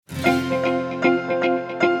Hey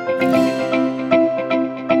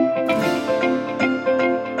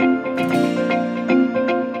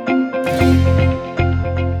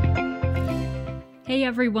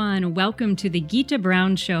everyone, welcome to the Gita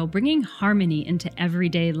Brown Show, bringing harmony into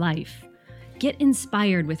everyday life. Get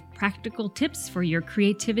inspired with practical tips for your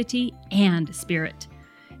creativity and spirit.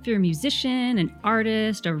 If you're a musician, an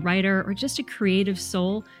artist, a writer, or just a creative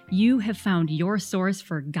soul, you have found your source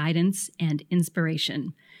for guidance and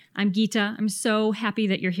inspiration. I'm Gita. I'm so happy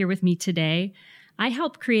that you're here with me today. I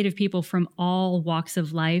help creative people from all walks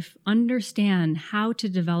of life understand how to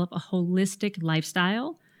develop a holistic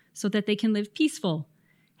lifestyle so that they can live peaceful,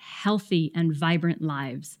 healthy, and vibrant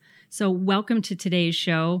lives. So welcome to today's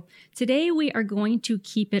show. Today we are going to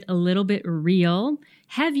keep it a little bit real.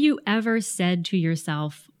 Have you ever said to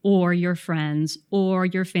yourself or your friends or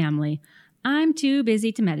your family, I'm too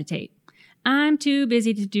busy to meditate. I'm too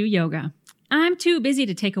busy to do yoga. I'm too busy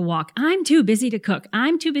to take a walk. I'm too busy to cook.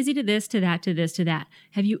 I'm too busy to this, to that, to this, to that.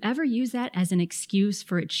 Have you ever used that as an excuse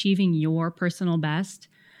for achieving your personal best?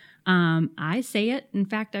 I say it. In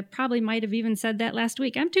fact, I probably might have even said that last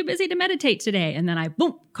week. I'm too busy to meditate today. And then I,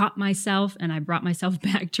 caught myself and I brought myself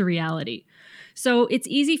back to reality. So it's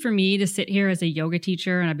easy for me to sit here as a yoga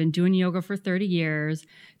teacher, and I've been doing yoga for 30 years,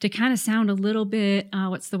 to kind of sound a little bit,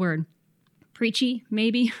 preachy,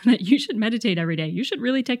 maybe, that you should meditate every day. You should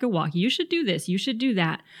really take a walk. You should do this. You should do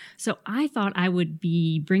that. So I thought I would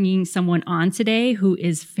be bringing someone on today who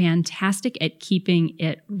is fantastic at keeping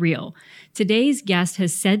it real. Today's guest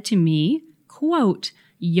has said to me, quote,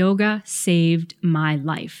 yoga saved my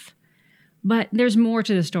life. But there's more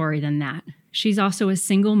to the story than that. She's also a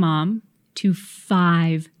single mom to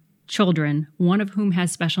 5 children, one of whom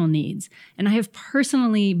has special needs. And I have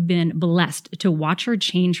personally been blessed to watch her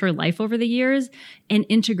change her life over the years and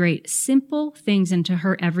integrate simple things into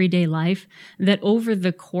her everyday life that over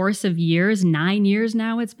the course of years, 9 years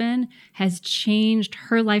now it's been, has changed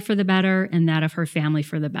her life for the better and that of her family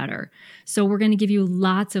for the better. So we're going to give you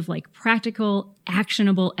lots of practical,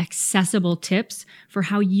 actionable, accessible tips for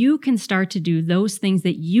how you can start to do those things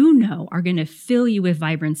that you know are going to fill you with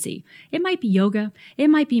vibrancy. It might be yoga. It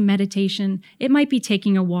might be meditation. It might be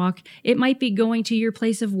taking a walk. It might be going to your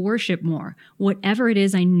place of worship more. Whatever it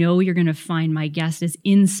is, I know you're going to find my guest as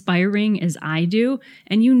inspiring as I do.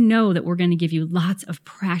 And you know that we're going to give you lots of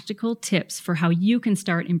practical tips for how you can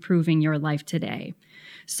start improving your life today.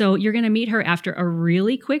 So you're going to meet her after a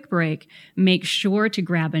really quick break. Make sure to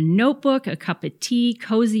grab a notebook, a cup of tea,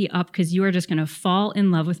 cozy up, because you are just going to fall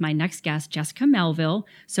in love with my next guest, Jessica Melville.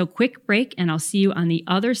 So quick break, and I'll see you on the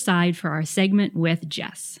other side for our segment with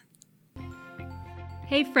Jess.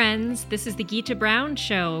 Hey friends, this is the Gita Brown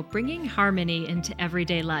Show, bringing harmony into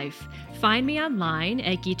everyday life. Find me online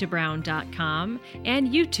at gitabrown.com and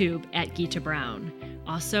YouTube at Gita Brown.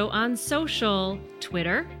 Also on social,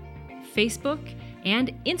 Twitter, Facebook,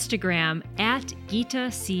 and Instagram at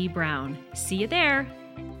Gita C. Brown. See you there.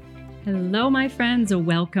 Hello, my friends.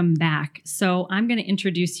 Welcome back. So I'm going to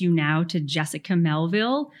introduce you now to Jessica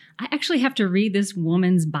Melville. I actually have to read this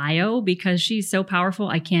woman's bio because she's so powerful.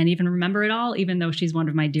 I can't even remember it all, even though she's one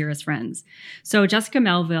of my dearest friends. So Jessica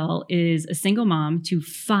Melville is a single mom to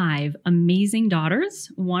 5 amazing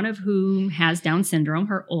daughters, one of whom has Down syndrome,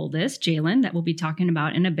 her oldest, Jalen, that we'll be talking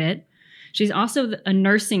about in a bit. She's also a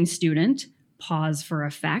nursing student. Pause for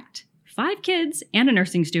effect. 5 kids and a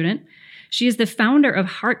nursing student. She is the founder of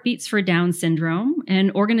Heartbeats for Down Syndrome,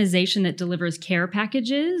 an organization that delivers care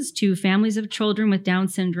packages to families of children with Down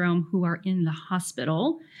syndrome who are in the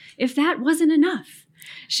hospital. If that wasn't enough,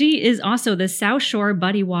 she is also the South Shore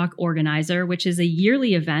Buddy Walk organizer, which is a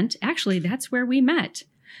yearly event. Actually, that's where we met.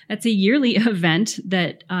 That's a yearly event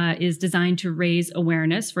that is designed to raise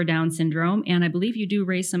awareness for Down syndrome. And I believe you do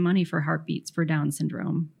raise some money for Heartbeats for Down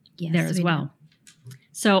syndrome there as well.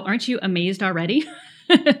 So aren't you amazed already?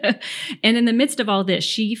 And in the midst of all this,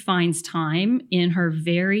 she finds time in her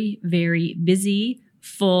very, very busy,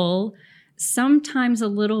 full, sometimes a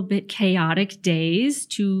little bit chaotic days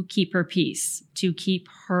to keep her peace, to keep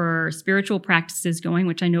her spiritual practices going,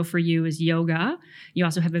 which I know for you is yoga. You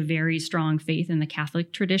also have a very strong faith in the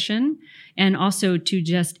Catholic tradition, and also to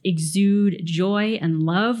just exude joy and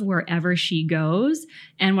love wherever she goes.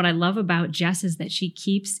 And what I love about Jess is that she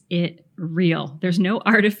keeps it real. There's no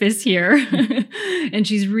artifice here. And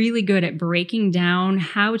she's really good at breaking down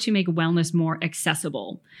how to make wellness more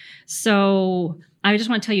accessible. So I just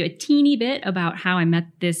want to tell you a teeny bit about how I met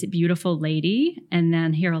this beautiful lady and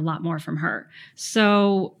then hear a lot more from her.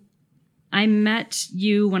 So I met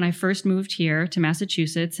you when I first moved here to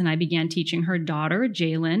Massachusetts, and I began teaching her daughter,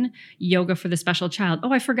 Jalen, yoga for the special child.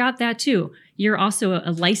 Oh, I forgot that too. You're also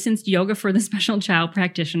a licensed yoga for the special child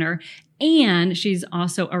practitioner, and she's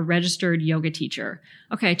also a registered yoga teacher.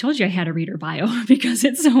 Okay, I told you I had to read her bio because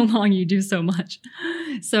it's so long, you do so much.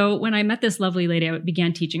 So when I met this lovely lady, I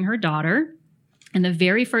began teaching her daughter. In the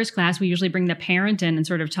very first class, we usually bring the parent in and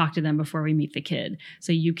sort of talk to them before we meet the kid.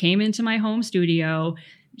 So you came into my home studio,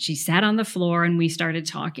 she sat on the floor, and we started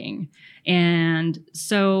talking. And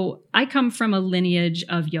so I come from a lineage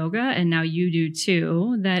of yoga, and now you do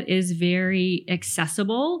too, that is very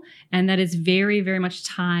accessible and that is very, very much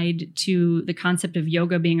tied to the concept of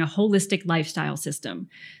yoga being a holistic lifestyle system.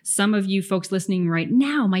 Some of you folks listening right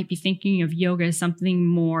now might be thinking of yoga as something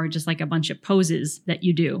more just like a bunch of poses that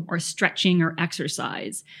you do, or stretching or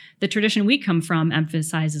exercise. The tradition we come from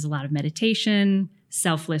emphasizes a lot of meditation,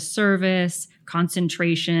 selfless service,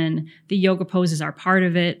 concentration. The yoga poses are part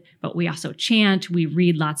of it, but we also chant, we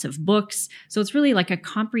read lots of books. So it's really like a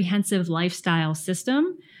comprehensive lifestyle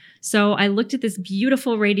system. So I looked at this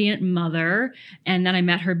beautiful, radiant mother, and then I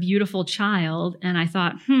met her beautiful child, and I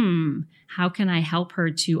thought, how can I help her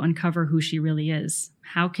to uncover who she really is?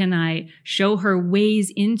 How can I show her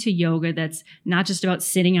ways into yoga that's not just about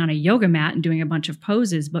sitting on a yoga mat and doing a bunch of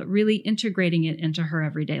poses, but really integrating it into her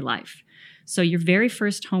everyday life? So your very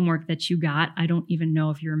first homework that you got, I don't even know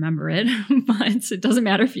if you remember it, but it doesn't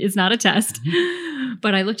matter if it's not a test.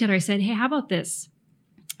 But I looked at her, I said, hey, how about this?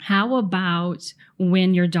 How about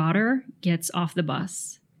when your daughter gets off the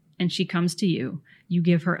bus and she comes to you, you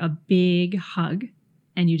give her a big hug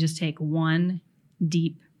and you just take one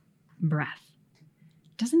deep breath.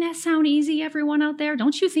 Doesn't that sound easy, everyone out there?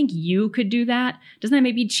 Don't you think you could do that? Doesn't that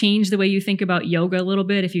maybe change the way you think about yoga a little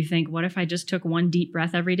bit? If you think, what if I just took one deep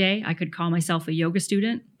breath every day? I could call myself a yoga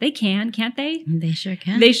student. They can, can't they? They sure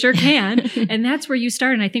can. They sure can. And that's where you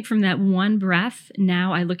start. And I think from that one breath,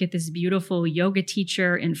 now I look at this beautiful yoga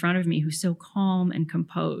teacher in front of me who's so calm and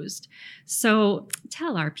composed. So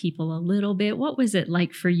tell our people a little bit, what was it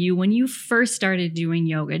like for you when you first started doing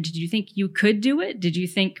yoga? Did you think you could do it? Did you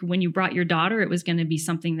think when you brought your daughter, it was going to be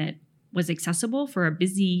something that was accessible for a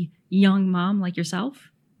busy young mom like yourself?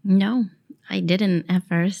 No, I didn't at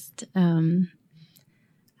first.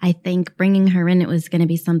 I think bringing her in, it was going to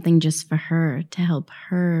be something just for her to help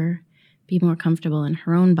her be more comfortable in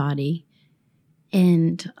her own body.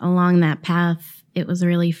 And along that path, it was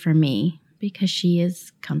really for me because she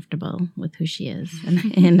is comfortable with who she is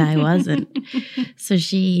and I wasn't. So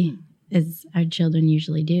she, as our children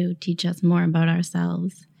usually do, teach us more about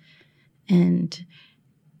ourselves. And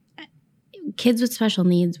kids with special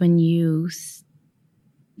needs, when you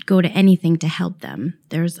go to anything to help them,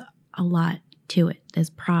 there's a lot to it. There's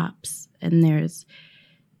props and there's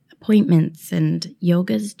appointments, and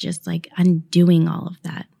yoga's just like undoing all of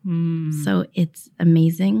that. So it's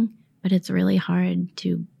amazing, but it's really hard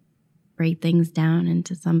to break things down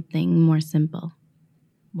into something more simple.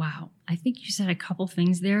 Wow. I think you said a couple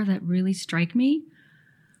things there that really strike me.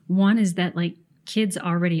 One is that like kids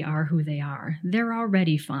already are who they are. They're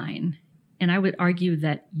already fine. And I would argue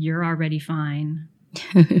that you're already fine.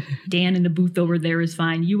 Dan in the booth over there is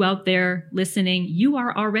fine. You out there listening, you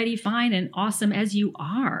are already fine and awesome as you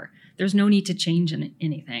are. There's no need to change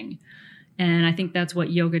anything. And I think that's what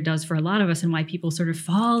yoga does for a lot of us and why people sort of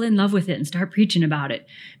fall in love with it and start preaching about it.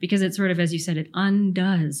 Because it sort of, as you said, it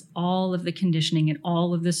undoes all of the conditioning and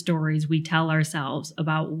all of the stories we tell ourselves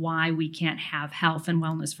about why we can't have health and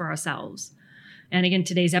wellness for ourselves. And again,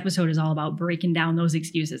 today's episode is all about breaking down those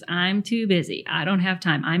excuses. I'm too busy. I don't have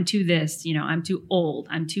time. I'm too this. I'm too old.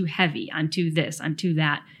 I'm too heavy. I'm too this. I'm too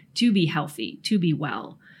that. To be healthy, to be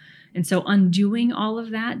well. And so undoing all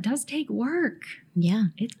of that does take work. Yeah.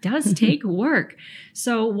 It does take work.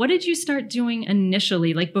 So what did you start doing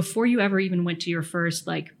initially? Like before you ever even went to your first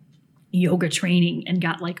yoga training and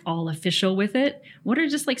got all official with it? What are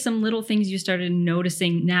just some little things you started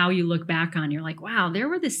noticing now you look back on? You're like, wow, there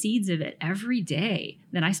were the seeds of it every day.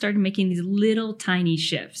 Then I started making these little tiny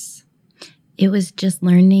shifts. It was just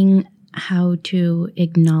learning how to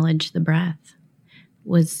acknowledge the breath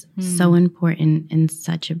was so important and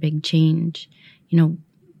such a big change.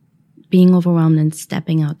 Being overwhelmed and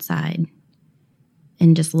stepping outside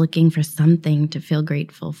and just looking for something to feel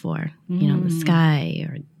grateful for, the sky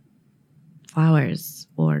or flowers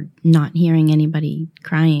or not hearing anybody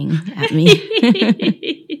crying at me.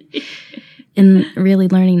 And really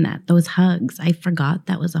learning that. Those hugs, I forgot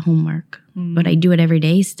that was a homework, but I do it every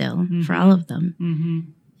day still for all of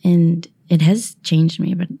them. And it has changed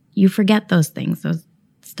me, but you forget those things, those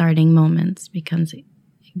starting moments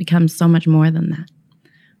it becomes so much more than that.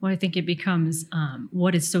 Well, I think it becomes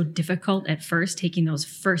what is so difficult at first, taking those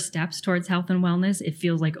first steps towards health and wellness. It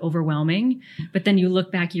feels like overwhelming. But then you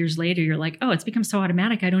look back years later, you're like, oh, it's become so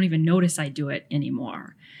automatic. I don't even notice I do it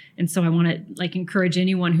anymore. And so I want to like encourage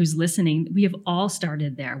anyone who's listening. We have all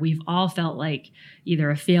started there. We've all felt like either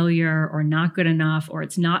a failure or not good enough, or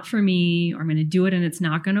it's not for me, or I'm going to do it and it's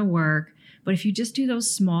not going to work. But if you just do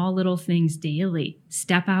those small little things daily,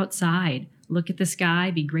 step outside, look at the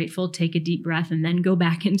sky, be grateful, take a deep breath, and then go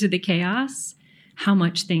back into the chaos, how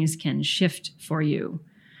much things can shift for you.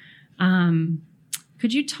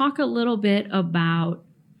 Could you talk a little bit about,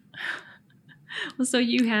 well, so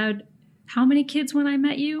you had how many kids when I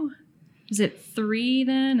met you? Was it 3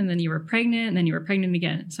 then? And then you were pregnant, and then you were pregnant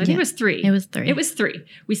again. So I think it was 3. It was 3. It was 3.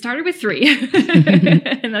 We started with 3.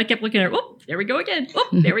 And then I kept looking at her. Oh, there we go again. Oh,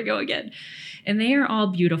 there we go again. And they are all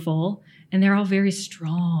beautiful, and they're all very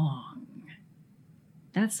strong.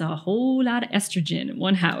 That's a whole lot of estrogen in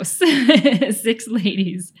one house. 6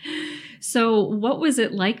 ladies. So what was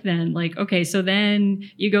it like then? Like, okay, so then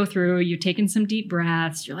you go through, you've taken some deep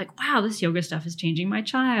breaths. You're like, wow, this yoga stuff is changing my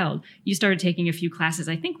child. You started taking a few classes,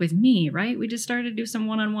 I think with me, right? We just started to do some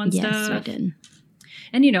one-on-one stuff. Yes, we did.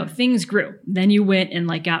 And, you know, things grew. Then you went and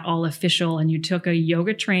like got all official, and you took a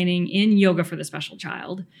yoga training in Yoga for the Special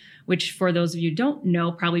Child, which for those of you who don't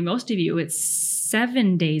know, probably most of you, it's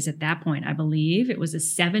 7 days at that point, I believe. It was a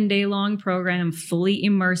 7-day long program, fully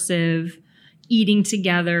immersive, eating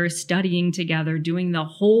together, studying together, doing the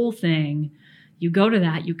whole thing. You go to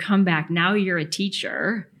that, you come back, now you're a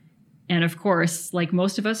teacher. And of course, like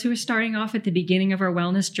most of us who are starting off at the beginning of our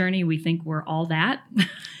wellness journey, we think we're all that.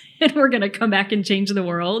 And we're going to come back and change the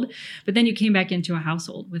world. But then you came back into a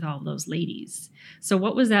household with all those ladies. So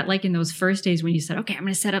what was that like in those first days when you said, okay, I'm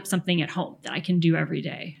going to set up something at home that I can do every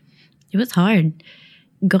day? It was hard.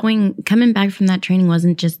 Coming back from that training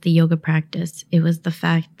wasn't just the yoga practice. It was the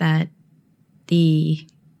fact that the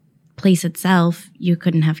place itself, you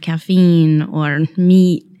couldn't have caffeine or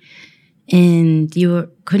meat, and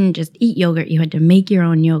you couldn't just eat yogurt. You had to make your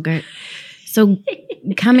own yogurt. So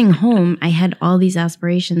coming home, I had all these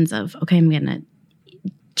aspirations of, okay, I'm going to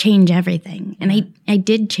change everything. And I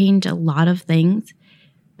did change a lot of things,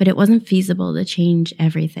 but it wasn't feasible to change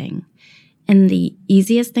everything. And the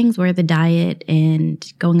easiest things were the diet and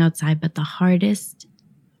going outside, but the hardest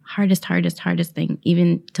thing,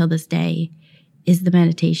 even till this day, is the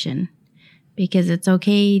meditation. Because it's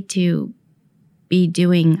okay to be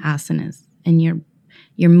doing asanas and you're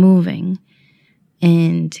moving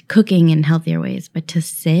and cooking in healthier ways, but to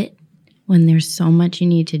sit when there's so much you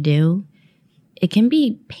need to do, it can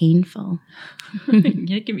be painful.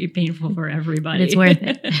 It can be painful for everybody. But it's worth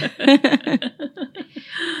it.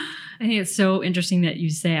 I think it's so interesting that you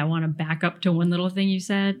say, I want to back up to one little thing you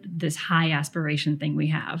said, this high aspiration thing we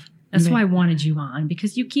have. That's why I wanted you on,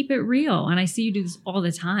 because you keep it real. And I see you do this all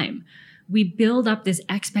the time. We build up this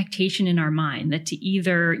expectation in our mind that to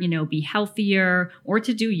either, be healthier or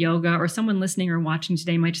to do yoga, or someone listening or watching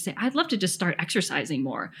today might just say, I'd love to just start exercising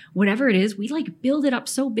more. Whatever it is, we like build it up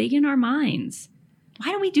so big in our minds.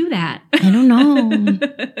 Why do we do that? I don't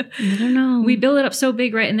know. We build it up so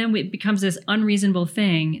big, right? And then it becomes this unreasonable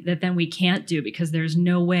thing that then we can't do because there's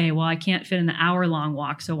no way, well, I can't fit in the hour-long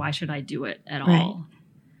walk, so why should I do it at all?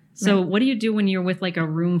 So what do you do when you're with like a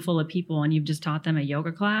room full of people and you've just taught them a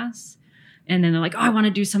yoga class? And then they're like, oh, I want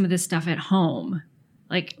to do some of this stuff at home.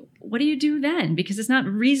 Like, what do you do then? Because it's not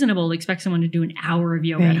reasonable to expect someone to do an hour of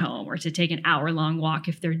yoga at home or to take an hour-long walk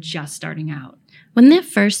if they're just starting out. When they're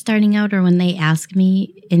first starting out, or when they ask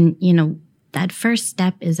me, and that first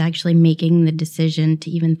step is actually making the decision to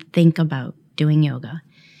even think about doing yoga.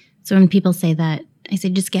 So when people say that, I say,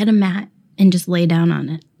 just get a mat and just lay down on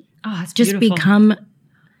it. Oh, that's just beautiful. Become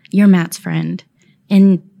your mat's friend.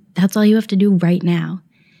 And that's all you have to do right now.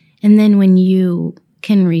 And then when you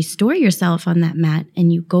can restore yourself on that mat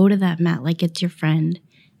and you go to that mat like it's your friend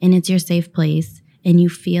and it's your safe place and you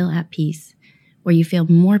feel at peace, or you feel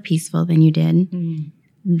more peaceful than you did,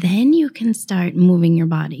 then you can start moving your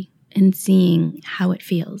body and seeing how it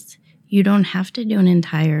feels. You don't have to do an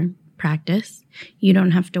entire practice. You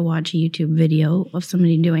don't have to watch a YouTube video of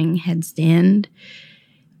somebody doing headstand.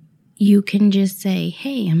 You can just say,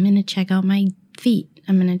 hey, I'm going to check out my feet.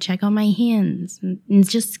 I'm going to check out my hands, and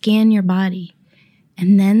just scan your body.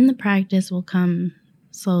 And then the practice will come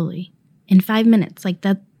slowly in 5 minutes. Like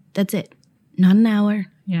that's it. Not an hour.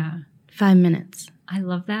 Yeah. 5 minutes. I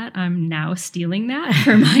love that. I'm now stealing that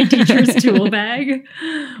for my teacher's tool bag.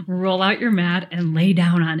 Roll out your mat and lay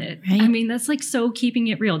down on it. Right? I mean, that's like so keeping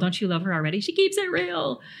it real. Don't you love her already? She keeps it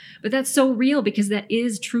real. But that's so real because that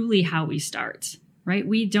is truly how we start. right?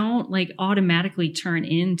 We don't like automatically turn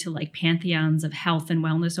into like pantheons of health and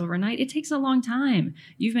wellness overnight. It takes a long time.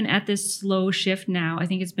 You've been at this slow shift now. I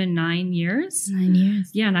think it's been 9 years. 9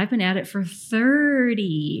 years. Yeah. And I've been at it for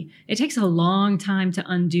 30. It takes a long time to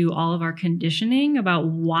undo all of our conditioning about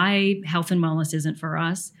why health and wellness isn't for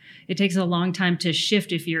us. It takes a long time to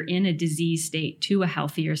shift if you're in a disease state to a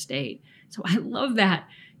healthier state. So I love that.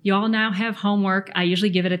 Y'all now have homework. I usually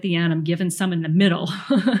give it at the end. I'm giving some in the middle.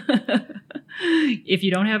 If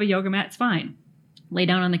you don't have a yoga mat, it's fine. Lay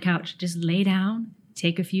down on the couch. Just lay down,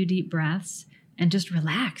 take a few deep breaths, and just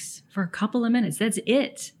relax for a couple of minutes. That's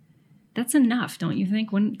it. That's enough, don't you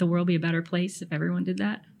think? Wouldn't the world be a better place if everyone did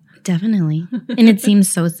that? Definitely. And it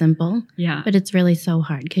seems so simple. Yeah. But it's really so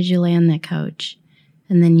hard because you lay on that couch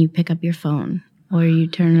and then you pick up your phone or you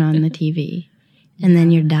turn on the TV and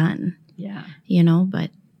then you're done. Yeah. You know,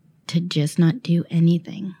 but to just not do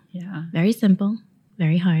anything. Yeah. Very simple.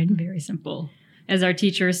 Very hard. Very simple. As our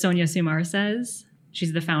teacher, Sonia Sumar, says,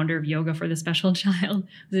 she's the founder of Yoga for the Special Child.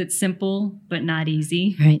 It's simple, but not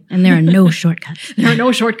easy. Right. And there are no shortcuts. There are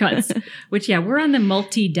no shortcuts. Which, yeah, we're on the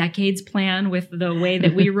multi-decades plan with the way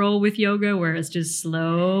that we roll with yoga, where it's just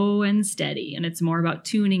slow and steady. And it's more about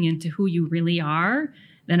tuning into who you really are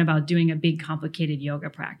than about doing a big, complicated yoga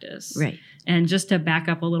practice. Right. And just to back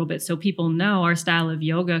up a little bit so people know, our style of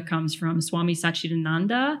yoga comes from Swami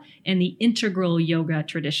Satchidananda and the integral yoga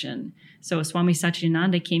tradition. So Swami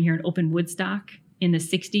Satchidananda came here and opened Woodstock in the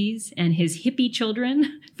 60s, and his hippie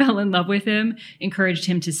children fell in love with him, encouraged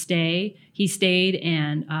him to stay. He stayed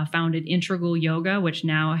and founded Integral Yoga, which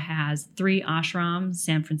now has 3 ashrams,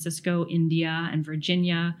 San Francisco, India, and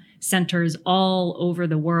Virginia, centers all over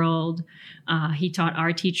the world. He taught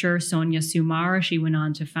our teacher, Sonia Sumar. She went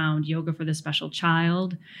on to found Yoga for the Special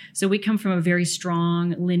Child. So we come from a very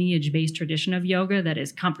strong lineage-based tradition of yoga that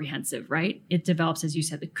is comprehensive, right? It develops, as you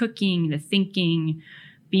said, the cooking, the thinking,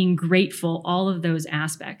 being grateful, all of those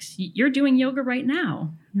aspects. You're doing yoga right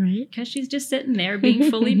now, right? Because she's just sitting there being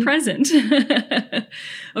fully present.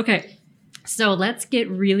 Okay, so let's get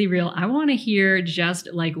really real. I want to hear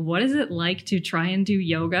just like, what is it like to try and do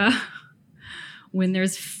yoga when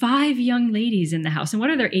there's 5 young ladies in the house? And what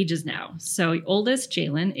are their ages now? So oldest,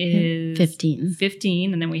 Jalen, is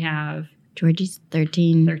 15. And then we have Georgie's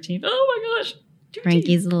 13. 13. Oh my gosh.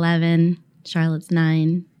 Frankie's 11. Charlotte's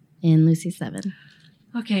 9. And Lucy's 7.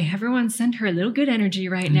 Okay, everyone send her a little good energy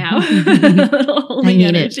right now. I need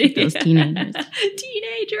energy. It. Those teenagers.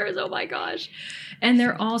 Teenagers, oh my gosh. And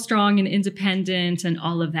they're all strong and independent and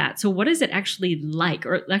all of that. So what is it actually like?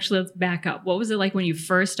 Or actually, let's back up. What was it like when you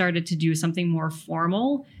first started to do something more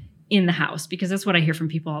formal in the house? Because that's what I hear from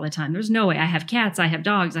people all the time. There's no way. I have cats, I have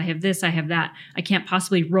dogs, I have this, I have that. I can't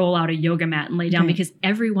possibly roll out a yoga mat and lay down because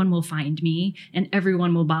everyone will find me and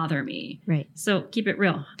everyone will bother me. Right. So keep it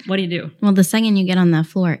real. What do you do? Well, the second you get on that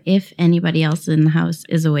floor, if anybody else in the house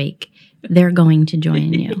is awake, they're going to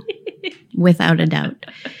join you without a doubt.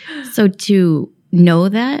 So to know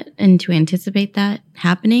that and to anticipate that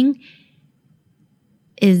happening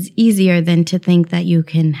is easier than to think that you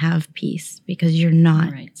can have peace because you're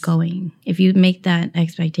not going. If you make that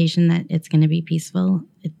expectation that it's going to be peaceful,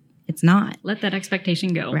 it's not. Let that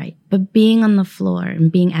expectation go. Right. But being on the floor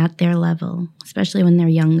and being at their level, especially when they're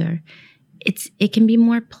younger, it can be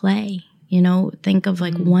more play. You know, think of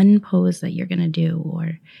like one pose that you're going to do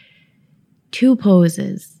or 2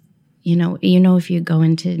 poses. You know, if you go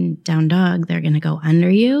into down dog, they're going to go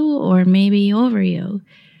under you or maybe over you.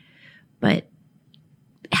 But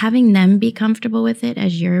having them be comfortable with it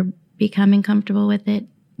as you're becoming comfortable with it,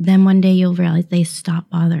 then one day you'll realize they stop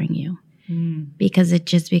bothering you because it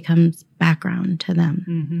just becomes background to them.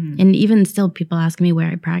 Mm-hmm. And even still, people ask me where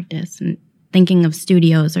I practice and thinking of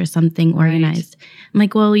studios or something organized. I'm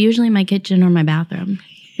like, well, usually my kitchen or my bathroom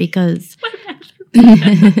because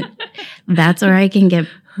that's where I can get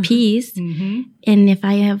peace. Mm-hmm. And if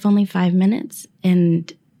I have only 5 minutes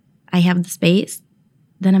and I have the space,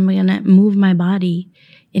 then I'm going to move my body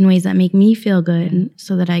in ways that make me feel good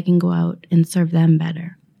so that I can go out and serve them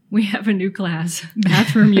better. We have a new class,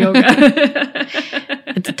 bathroom yoga.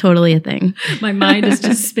 It's totally a thing. My mind is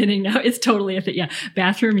just spinning now. It's totally a thing. Yeah,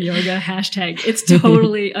 bathroom yoga, hashtag. It's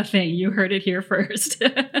totally a thing. You heard it here first.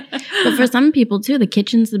 But for some people, too, the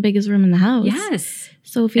kitchen's the biggest room in the house. Yes.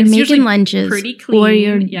 So if you're making lunches pretty clean, or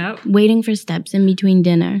you're waiting for steps in between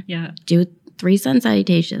dinner, do 3 sun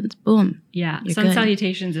salutations. Boom. Yeah. Sun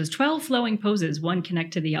salutations is 12 flowing poses, one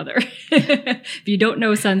connect to the other. If you don't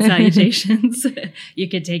know sun salutations, you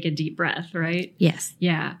could take a deep breath, right? Yes.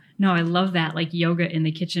 Yeah. No, I love that, like yoga in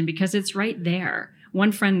the kitchen, because it's right there.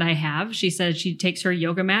 One friend I have, she said she takes her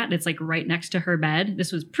yoga mat and it's like right next to her bed.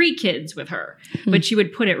 This was pre-kids with her, but she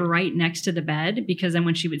would put it right next to the bed because then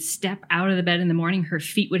when she would step out of the bed in the morning, her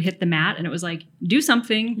feet would hit the mat and it was like, do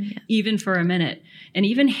something even for a minute. And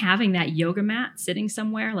even having that yoga mat sitting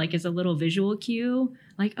somewhere like as a little visual cue,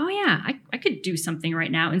 like, oh yeah, I could do something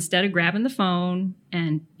right now instead of grabbing the phone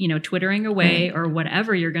and, twittering away or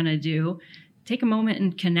whatever you're going to do. Take a moment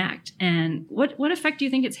and connect. And what effect do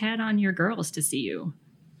you think it's had on your girls to see you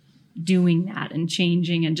doing that and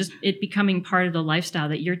changing and just it becoming part of the lifestyle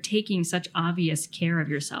that you're taking such obvious care of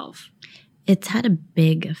yourself? It's had a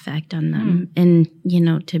big effect on them. And,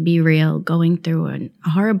 to be real, going through a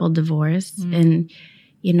horrible divorce and,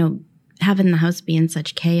 having the house be in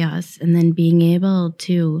such chaos and then being able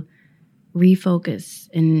to refocus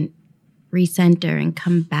and recenter and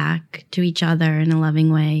come back to each other in a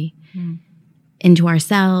loving way. Into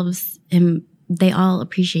ourselves, and they all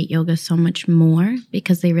appreciate yoga so much more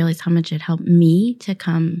because they realize how much it helped me to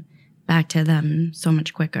come back to them so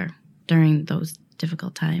much quicker during those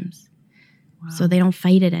difficult times. Wow. So they don't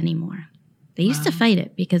fight it anymore. They used to fight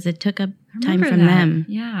it because it took up time from them.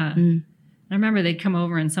 Yeah. I remember they'd come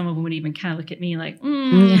over and some of them would even kind of look at me like,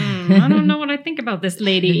 I don't know what I think about this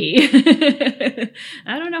lady.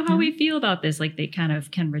 I don't know how we feel about this. Like they kind of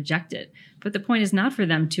can reject it. But the point is not for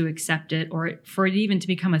them to accept it or for it even to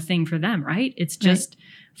become a thing for them, right? It's just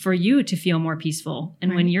for you to feel more peaceful.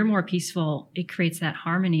 And when you're more peaceful, it creates that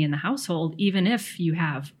harmony in the household, even if you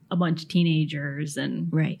have a bunch of teenagers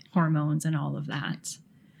and hormones and all of that.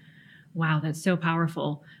 Wow, that's so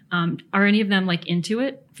powerful. Are any of them like into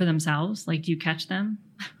it for themselves? Like, do you catch them?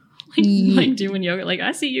 like doing yoga? Like,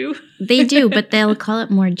 I see you. They do, but they'll call it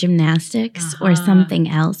more gymnastics or something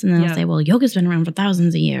else. And then they'll say, well, yoga's been around for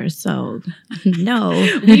thousands of years. So no.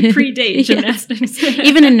 We predate gymnastics.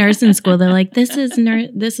 Even in nursing school, they're like, this is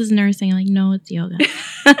nursing. I'm like, no, it's yoga.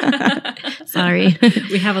 Sorry.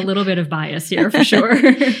 We have a little bit of bias here for sure.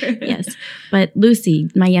 Yes. But Lucy,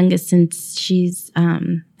 my youngest, since she's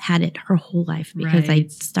had it her whole life because I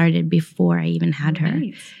started before I even had her,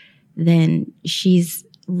 then she's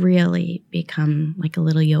really become like a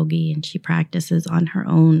little yogi and she practices on her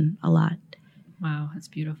own a lot. Wow, that's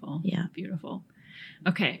beautiful. Yeah. Beautiful.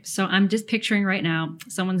 Okay, so I'm just picturing right now,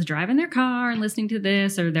 someone's driving their car and listening to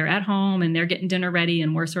this, or they're at home and they're getting dinner ready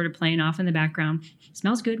and we're sort of playing off in the background.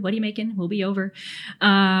 Smells good. What are you making? We'll be over.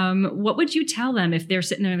 What would you tell them if they're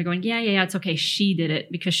sitting there and they're going, yeah, it's okay. She did it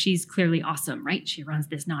because she's clearly awesome, right? She runs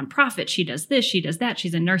this nonprofit. She does this. She does that.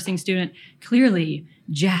 She's a nursing student. Clearly,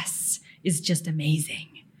 Jess is just amazing.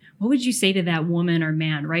 What would you say to that woman or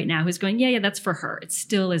man right now who's going, yeah, that's for her. It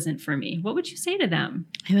still isn't for me. What would you say to them?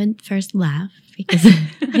 I would first laugh because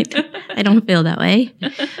I don't feel that way,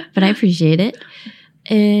 but I appreciate it.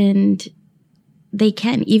 And they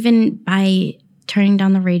can, even by turning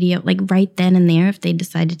down the radio, like right then and there, if they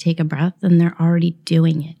decide to take a breath, then they're already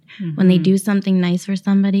doing it. When they do something nice for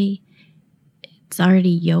somebody, it's already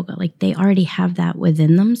yoga. Like they already have that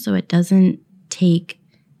within them. So it doesn't take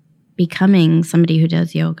becoming somebody who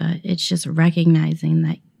does yoga. It's just recognizing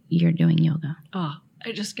that you're doing yoga. Oh,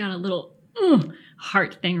 I just got a little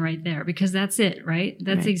heart thing right there because that's it, right?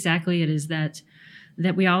 That's exactly it, is that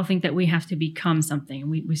we all think that we have to become something.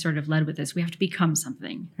 We sort of led with this. We have to become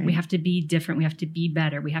something. Right. We have to be different. We have to be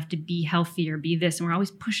better. We have to be healthier, be this. And we're always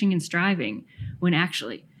pushing and striving when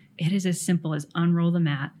actually it is as simple as unroll the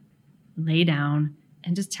mat, lay down,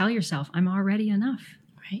 and just tell yourself, I'm already enough.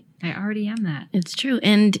 Right. I already am that. It's true.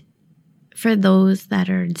 And for those that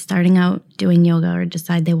are starting out doing yoga or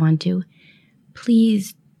decide they want to,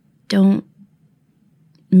 please don't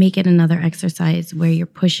make it another exercise where you're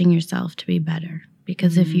pushing yourself to be better.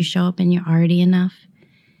 Because if you show up and you're already enough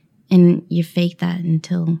and you fake that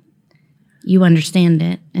until you understand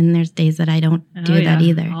it, and there's days that I don't do that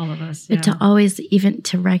either. All of us. But to always, even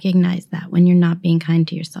to recognize that when you're not being kind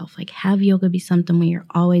to yourself, like have yoga be something where you're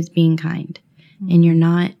always being kind and you're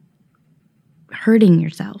not hurting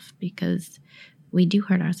yourself, because we do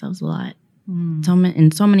hurt ourselves a lot.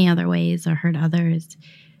 In so many other ways, or hurt others.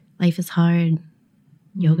 Life is hard.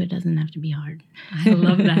 Yoga doesn't have to be hard. I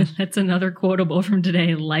love that. That's another quotable from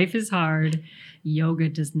today. Life is hard. Yoga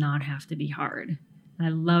does not have to be hard. I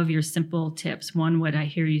love your simple tips. One, what I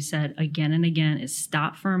hear you said again and again is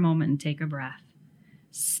stop for a moment and take a breath.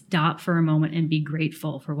 Stop for a moment and be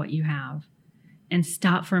grateful for what you have. And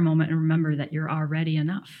stop for a moment and remember that you're already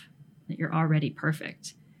enough, that you're already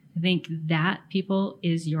perfect. I think that, people,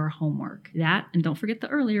 is your homework. That, and don't forget the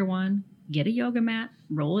earlier one, get a yoga mat,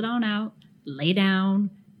 roll it on out, lay down,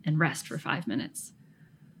 and rest for 5 minutes.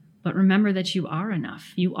 But remember that you are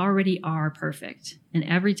enough. You already are perfect. And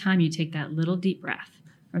every time you take that little deep breath,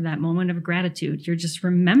 or that moment of gratitude. You're just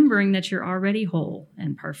remembering that you're already whole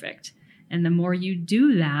and perfect. And the more you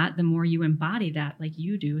do that, the more you embody that, like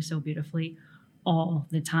you do so beautifully all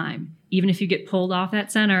the time. Even if you get pulled off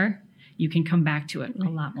that center, you can come back to it a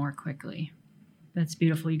lot more quickly. That's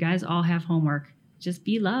beautiful. You guys all have homework. Just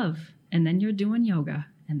be love. And then you're doing yoga.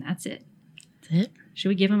 And that's it. That's it. Should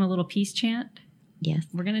we give him a little peace chant? Yes.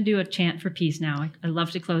 We're going to do a chant for peace now. I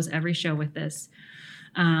love to close every show with this.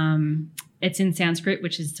 It's in Sanskrit,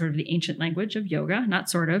 which is sort of the ancient language of yoga. Not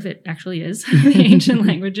sort of, it actually is the ancient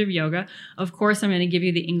language of yoga. Of course, I'm going to give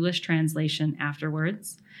you the English translation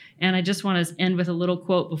afterwards. And I just want to end with a little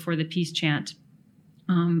quote before the peace chant,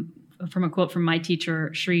 from a quote from my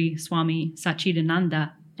teacher, Sri Swami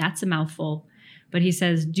Satchidananda. That's a mouthful. But he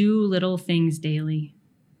says, do little things daily,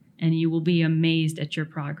 and you will be amazed at your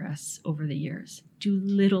progress over the years. Do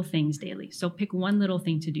little things daily. So pick one little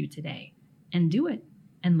thing to do today and do it.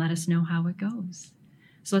 And let us know how it goes.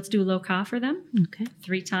 So let's do Loka for them. Okay.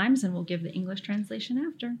 3 times, and we'll give the English translation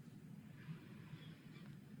after.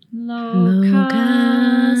 Loka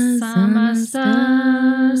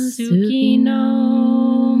samasta sukhino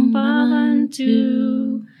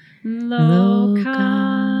bhavantu.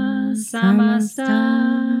 Loka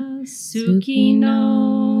samasta sukhino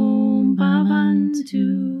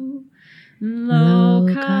bhavantu.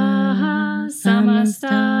 Loka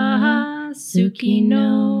samasta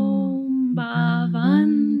Sukhino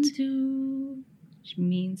Bhavantu, which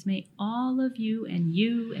means may all of you and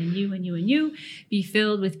you and you and you and you be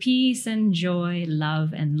filled with peace and joy,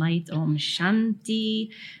 love and light. Om Shanti.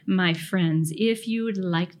 My friends, if you would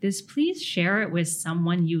like this, please share it with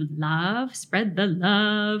someone you love. Spread the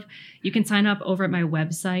love. You can sign up over at my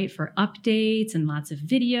website for updates and lots of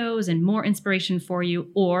videos and more inspiration for you,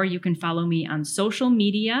 or you can follow me on social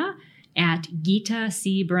media at Gita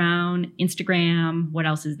C. Brown, Instagram, what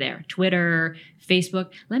else is there? Twitter,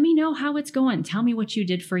 Facebook. Let me know how it's going. Tell me what you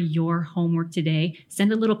did for your homework today.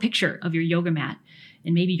 Send a little picture of your yoga mat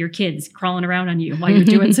and maybe your kids crawling around on you while you're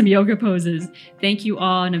doing some yoga poses. Thank you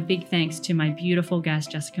all, and a big thanks to my beautiful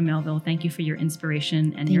guest, Jessica Melville. Thank you for your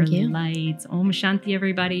inspiration and your lights. Om Shanti,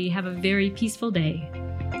 everybody. Have a very peaceful day.